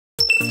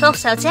復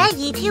仇者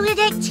2挑1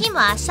億，千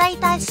華世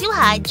大小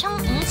孩衝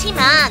5000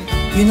萬。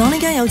元朗呢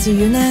間幼稚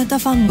園呢，得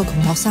返5個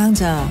窮學生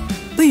咋，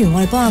不如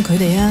我哋幫下佢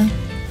哋啊！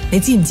你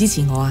支唔支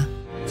持我啊？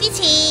支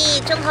持，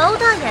仲好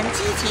多人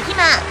支持添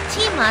啊！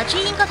千華主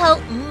演嗰套《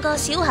5個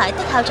小孩的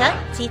校長》，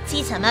截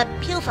至尋日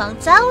票房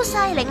走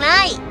勢凌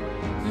厲，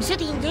唔少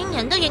電影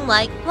人都認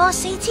為過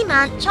4000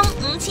萬衝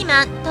5000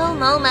萬都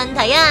冇問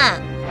題啊！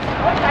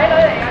我仔女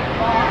嚟㗎，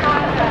我啱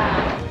㗎。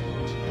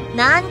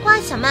難怪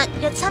尋日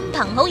嘅親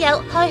朋好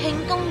友開慶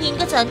功宴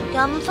嗰陣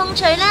咁風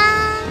趣啦。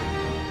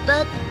不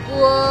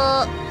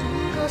過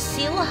5個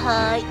小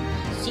孩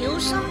小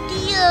心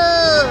啲啊！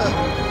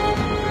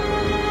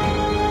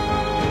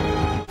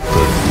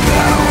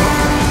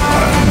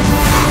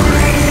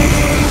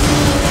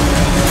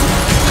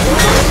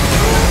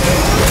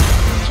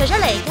除咗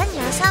嚟緊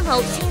23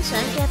號先上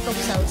嘅《復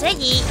仇者2》，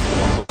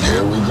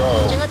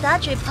仲有打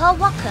住 Paul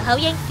Walker 口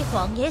音嘅《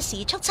狂野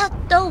時速7》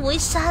都會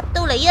殺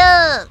到嚟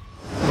啊！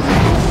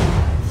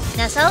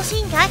嗱，首先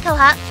解構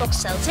下《復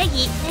仇者2》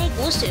呢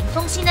股旋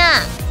風先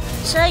啦。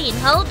雖然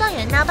好多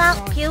人鬧爆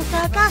票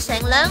價加成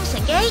2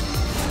成幾，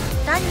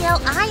但有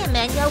Iron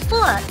Man 有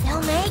Thor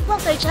有美國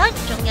隊長，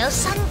仲有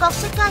新角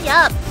色加入，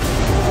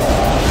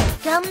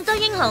咁多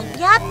英雄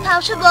一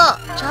炮出喎，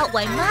作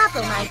為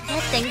Marvel 迷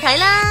一定睇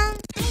啦。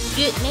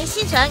月尾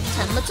先上，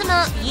尋日啫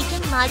嘛，已經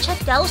賣出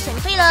9成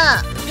飛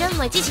啦。因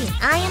為之前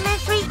Iron Man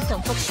 3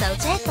同復仇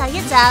者第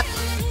1集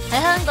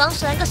喺香港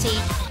上嗰時，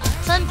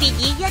分別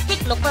以1億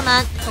600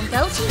萬同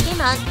9000幾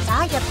萬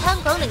打入香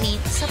港歷年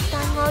10大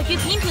外語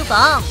片票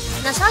房。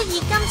嗱，所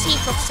以今次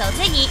復仇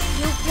者2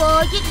要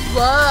過億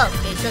喎，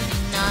其實唔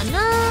難啦。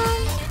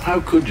How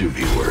could you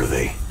be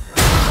worthy?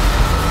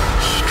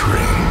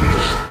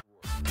 Strange.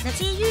 嗱，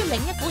至於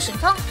另一股旋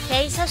風，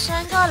其實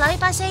上個禮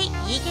拜4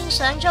已經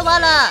上咗畫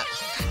啦。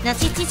嗱，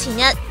截至前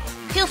日，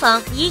票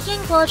房已經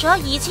過咗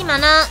2000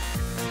萬啦。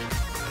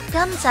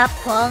今集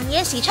狂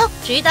野時速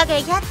主打嘅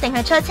一定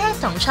係賽車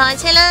同賽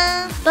車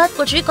啦。不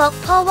過主角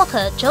Paul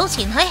Walker 早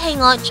前喺戲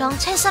外撞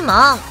車身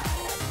亡，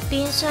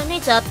變相呢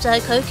集就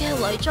係佢嘅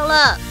遺作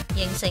啦，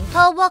形成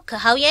Paul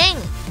Walker 效應。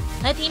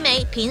喺片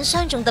尾，片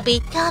商仲特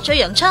別加咗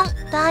洋蔥，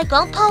大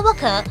講 Paul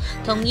Walker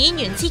同演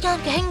員之間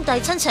嘅兄弟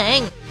親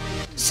情，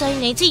細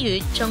膩之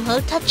餘仲好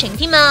touching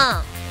添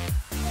啊！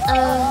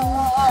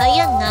喺一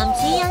男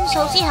子因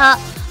素之下，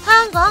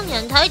香港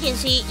人睇電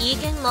視已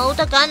經冇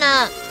得揀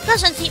啦，加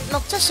上節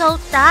目質素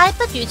大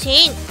不如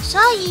前，所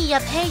以入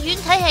戲院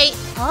睇戲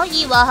可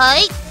以話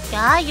係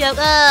解藥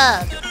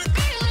啊！